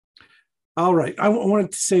All right.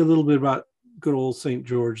 Wanted to say a little bit about good old St.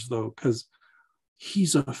 George, though, because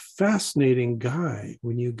he's a fascinating guy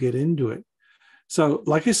when you get into it. So,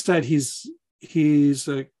 like I said, he's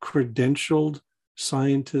a credentialed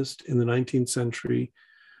scientist in the 19th century.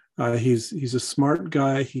 He's a smart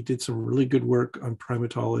guy. He did some really good work on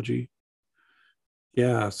primatology.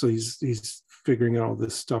 Yeah, so he's figuring all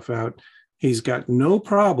this stuff out. He's got no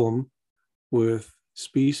problem with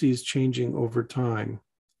species changing over time,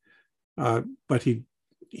 but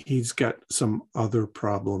he's got some other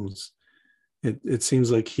problems. It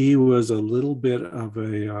seems like he was a little bit of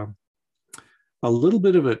a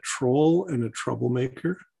troll and a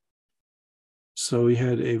troublemaker. So he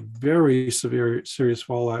had a very serious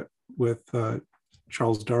fallout with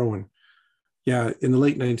Charles Darwin. Yeah, in the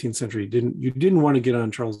late 19th century, you didn't want to get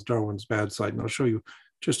on Charles Darwin's bad side, and I'll show you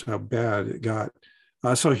just how bad it got.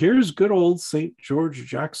 So here's good old St. George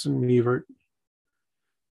Jackson Mivart,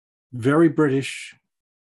 very British.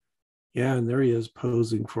 Yeah, and there he is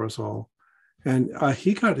posing for us all. And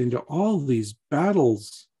he got into all these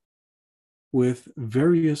battles with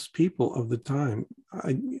various people of the time.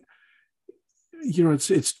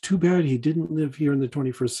 It's too bad he didn't live here in the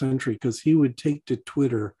 21st century, because he would take to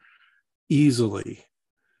Twitter easily.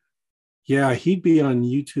 Yeah, he'd be on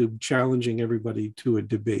YouTube challenging everybody to a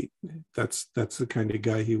debate. That's the kind of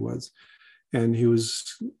guy he was. And he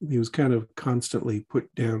was kind of constantly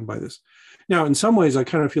put down by this. Now, in some ways, I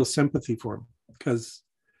kind of feel sympathy for him, because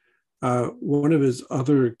one of his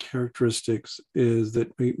other characteristics is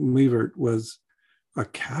that Mivart was a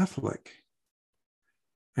Catholic.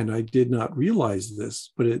 And I did not realize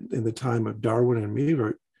this, but in the time of Darwin and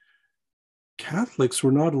Mivart, Catholics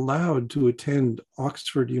were not allowed to attend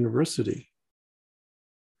Oxford University.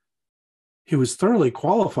 He was thoroughly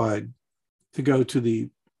qualified to go to the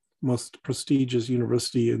most prestigious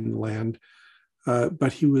university in the land,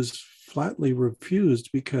 but he was flatly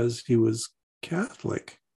refused because he was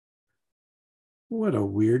Catholic. What a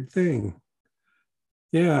weird thing.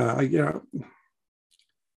 Yeah,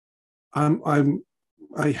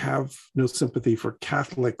 I have no sympathy for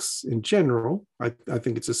Catholics in general. I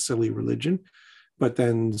think it's a silly religion, but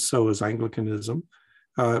then so is Anglicanism.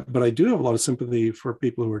 But I do have a lot of sympathy for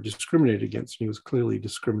people who are discriminated against. And he was clearly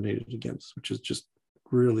discriminated against, which is just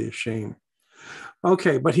really a shame.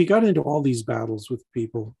 Okay, but he got into all these battles with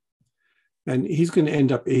people, and he's going to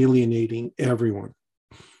end up alienating everyone.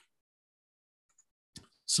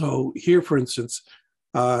 So here, for instance,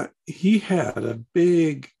 he had a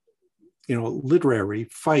big, literary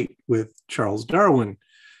fight with Charles Darwin.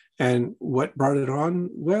 And what brought it on?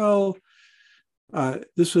 Well,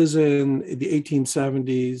 this was in the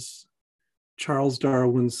 1870s. Charles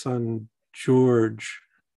Darwin's son, George,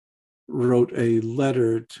 wrote a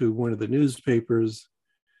letter to one of the newspapers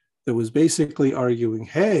that was basically arguing,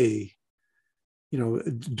 hey,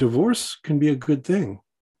 divorce can be a good thing.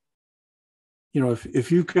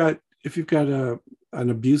 If you've got an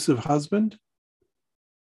abusive husband,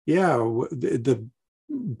 yeah, the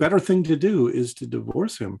better thing to do is to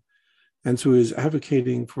divorce him. And so he's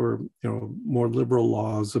advocating for more liberal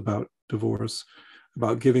laws about divorce,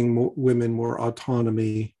 about giving women more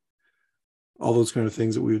autonomy, all those kind of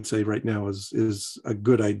things that we would say right now is a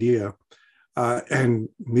good idea. And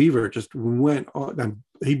Mivart just went on, and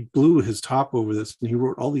he blew his top over this, and he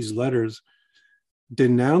wrote all these letters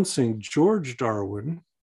denouncing George Darwin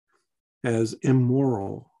as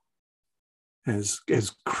immoral, as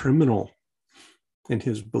criminal in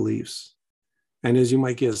his beliefs. And as you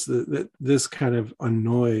might guess, this kind of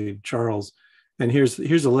annoyed Charles. And here's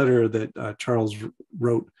a letter that Charles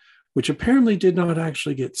wrote, which apparently did not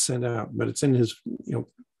actually get sent out, but it's in his,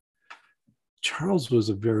 Charles was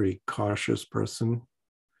a very cautious person.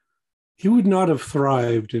 He would not have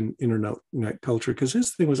thrived in internet culture, because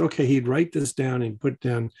his thing was, okay, he'd write this down and put it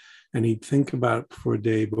down, and he'd think about it for a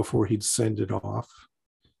day before he'd send it off.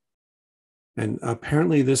 And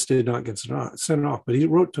apparently this did not get sent off, but he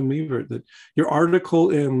wrote to Mivart that your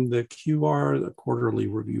article in the QR, the Quarterly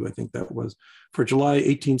Review, I think that was, for July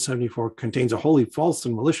 1874 contains a wholly false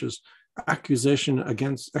and malicious accusation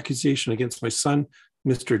against my son,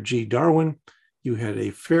 Mr. G. Darwin. You had a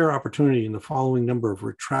fair opportunity in the following number of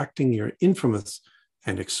retracting your infamous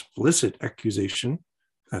and explicit accusation.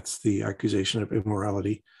 That's the accusation of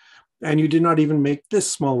immorality. And you did not even make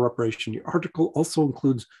this small reparation. Your article also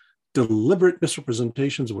includes deliberate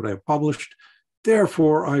misrepresentations of what I have published.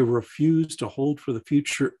 Therefore, I refuse to hold for the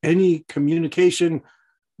future any communication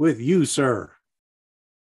with you, sir.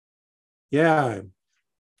 Yeah.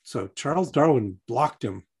 So Charles Darwin blocked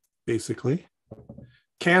him, basically,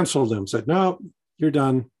 canceled him, said, no, you're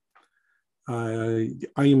done. I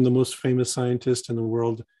am the most famous scientist in the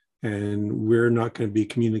world. and we're not going to be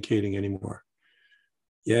communicating anymore.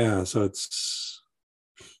 Yeah, so it's,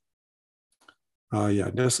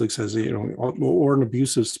 Nestle says, or an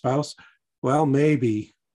abusive spouse. Well,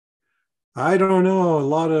 maybe. I don't know. A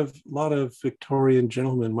lot of Victorian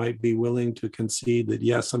gentlemen might be willing to concede that,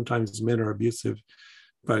 yes, sometimes men are abusive,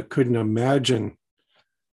 but couldn't imagine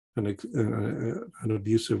an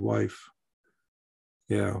abusive wife.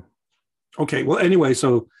 Yeah. Okay. Well, anyway,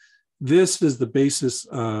 so this is the basis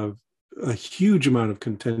of a huge amount of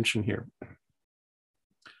contention here.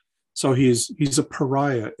 So he's a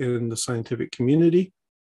pariah in the scientific community.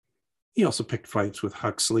 He also picked fights with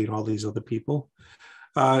Huxley and all these other people.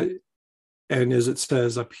 And as it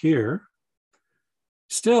says up here,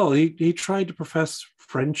 still, he tried to profess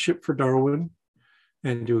friendship for Darwin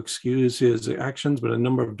and to excuse his actions, but a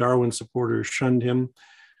number of Darwin supporters shunned him.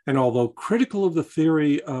 And although critical of the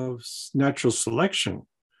theory of natural selection,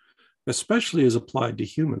 especially as applied to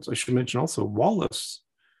humans, I should mention also Wallace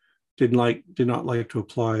did not like to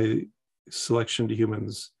apply selection to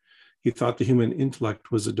humans. He thought the human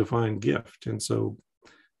intellect was a divine gift, and so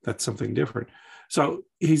that's something different. So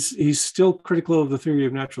he's still critical of the theory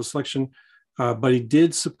of natural selection, but he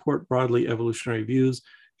did support broadly evolutionary views.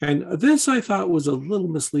 And this I thought was a little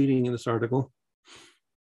misleading in this article.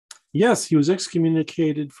 Yes, he was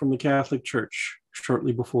excommunicated from the Catholic Church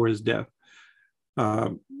shortly before his death.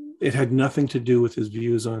 It had nothing to do with his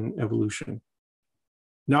views on evolution.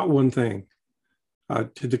 Not one thing.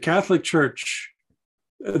 To the Catholic Church,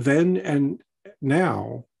 then and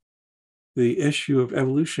now, the issue of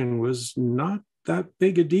evolution was not that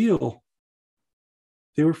big a deal.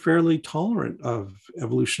 They were fairly tolerant of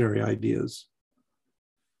evolutionary ideas.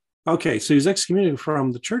 Okay, so he was excommunicated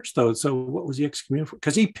from the church, though. So what was he excommunicated for?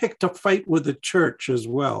 Because he picked a fight with the church as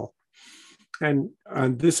well. And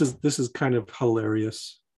this is kind of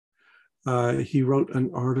hilarious. He wrote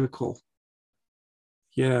an article.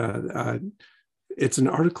 Yeah, it's an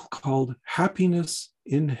article called "Happiness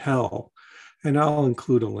in Hell," and I'll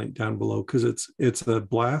include a link down below because it's a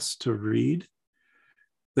blast to read.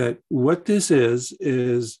 That what this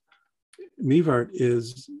is Mivart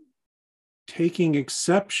is taking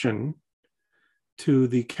exception to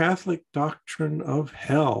the Catholic doctrine of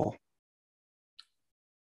hell.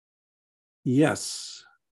 Yes,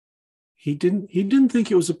 he didn't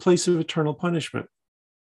think it was a place of eternal punishment.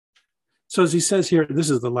 So as he says here, this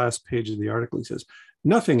is the last page of the article, he says,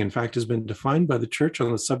 nothing, in fact, has been defined by the church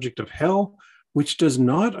on the subject of hell which does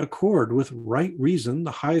not accord with right reason,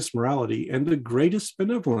 the highest morality, and the greatest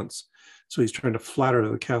benevolence. So he's trying to flatter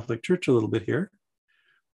the Catholic Church a little bit here.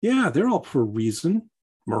 Yeah, they're all for reason,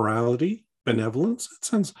 morality, benevolence.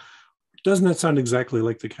 Doesn't that sound exactly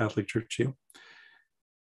like the Catholic Church to you?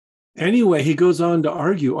 Anyway, he goes on to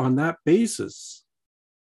argue on that basis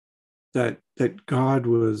that God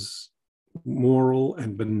was moral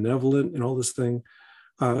and benevolent and all this thing.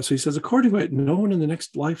 So he says, according to it, no one in the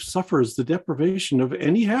next life suffers the deprivation of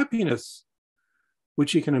any happiness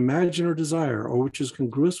which he can imagine or desire, or which is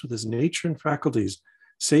congruous with his nature and faculties,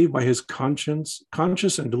 save by his conscious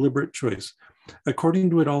and deliberate choice.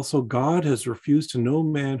 According to it also, God has refused to no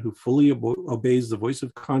man who fully obeys the voice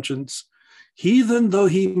of conscience, heathen though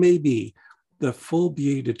he may be, the full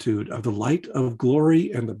beatitude of the light of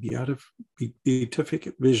glory and the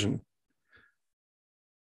beatific vision.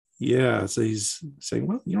 Yeah, so he's saying,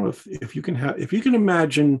 well, if you can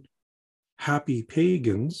imagine happy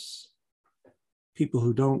pagans, people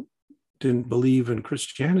who didn't believe in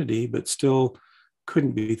Christianity, but still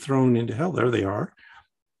couldn't be thrown into hell. There they are.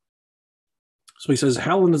 So he says,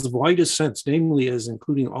 hell in its widest sense, namely as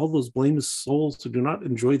including all those blameless souls who do not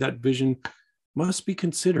enjoy that vision, must be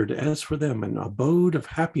considered as for them an abode of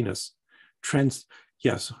happiness.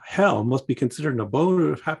 Yes, hell must be considered an abode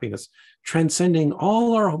of happiness, transcending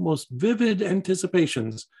all our most vivid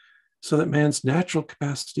anticipations, so that man's natural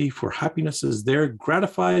capacity for happiness is there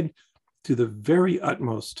gratified to the very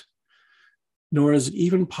utmost. Nor is it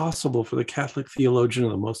even possible for the Catholic theologian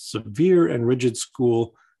of the most severe and rigid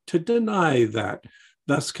school to deny that.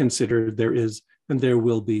 Thus considered, there is and there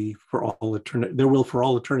will for all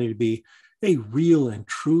eternity be a real and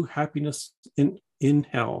true happiness in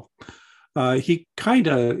hell. He kind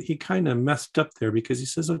of messed up there because he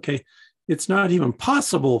says, okay, it's not even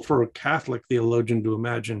possible for a Catholic theologian to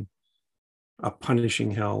imagine a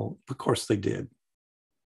punishing hell. Of course they did.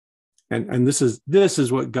 And this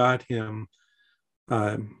is what got him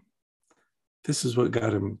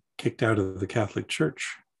kicked out of the Catholic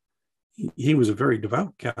Church. He was a very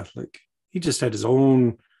devout Catholic. He just had his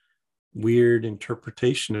own weird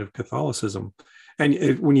interpretation of Catholicism. And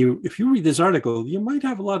if you read this article, you might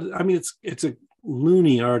have a lot of, it's a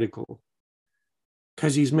loony article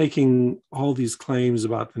because he's making all these claims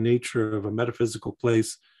about the nature of a metaphysical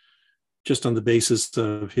place just on the basis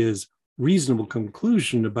of his reasonable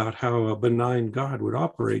conclusion about how a benign God would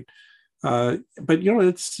operate. But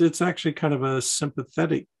it's actually kind of a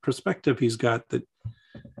sympathetic perspective he's got, that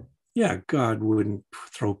yeah, God wouldn't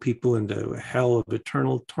throw people into a hell of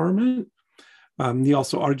eternal torment. He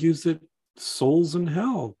also argues that souls in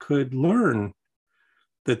hell could learn,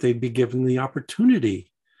 that they'd be given the opportunity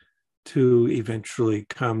to eventually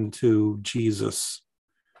come to Jesus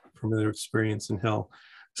from their experience in hell.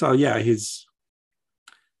 So yeah,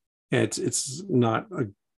 it's not a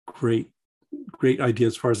great idea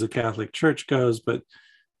as far as the Catholic Church goes, but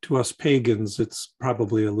to us pagans, it's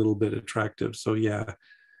probably a little bit attractive. So yeah,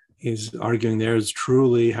 he's arguing there is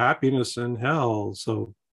truly happiness in hell.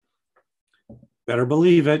 So better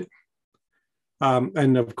believe it.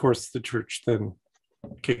 And of course, the church then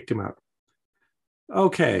kicked him out.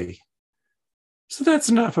 Okay, so that's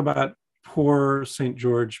enough about poor St.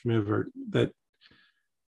 George Mivart. That,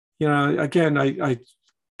 again, I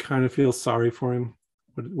kind of feel sorry for him.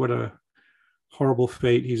 What a horrible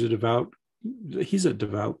fate. He's a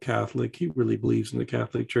devout Catholic. He really believes in the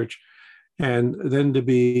Catholic Church. And then to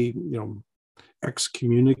be,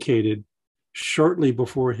 excommunicated shortly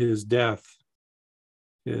before his death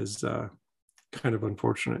is kind of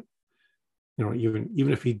unfortunate. Even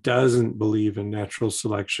if he doesn't believe in natural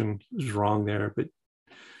selection, is wrong there. But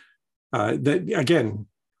that again,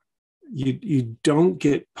 you don't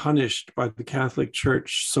get punished by the Catholic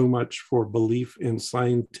Church so much for belief in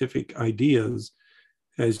scientific ideas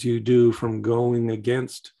as you do from going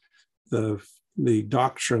against the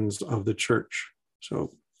doctrines of the church.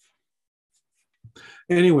 So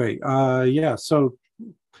anyway, so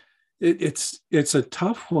it's a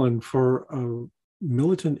tough one for a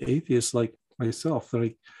militant atheist like myself,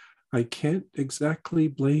 that I can't exactly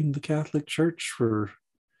blame the Catholic Church for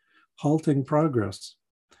halting progress.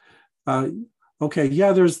 Okay,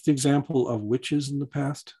 yeah, there's the example of witches in the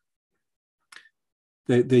past.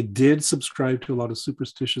 They did subscribe to a lot of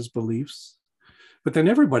superstitious beliefs, but then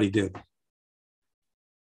everybody did.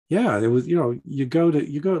 Yeah, it was, you go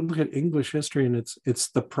look at English history, and it's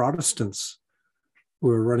the Protestants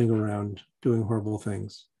who are running around doing horrible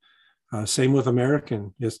things. Same with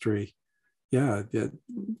American history. Yeah,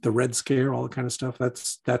 the Red Scare, all that kind of stuff.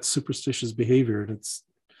 That's superstitious behavior, and it's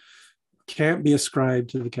can't be ascribed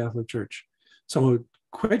to the Catholic Church. So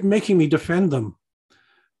quit making me defend them.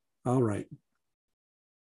 All right.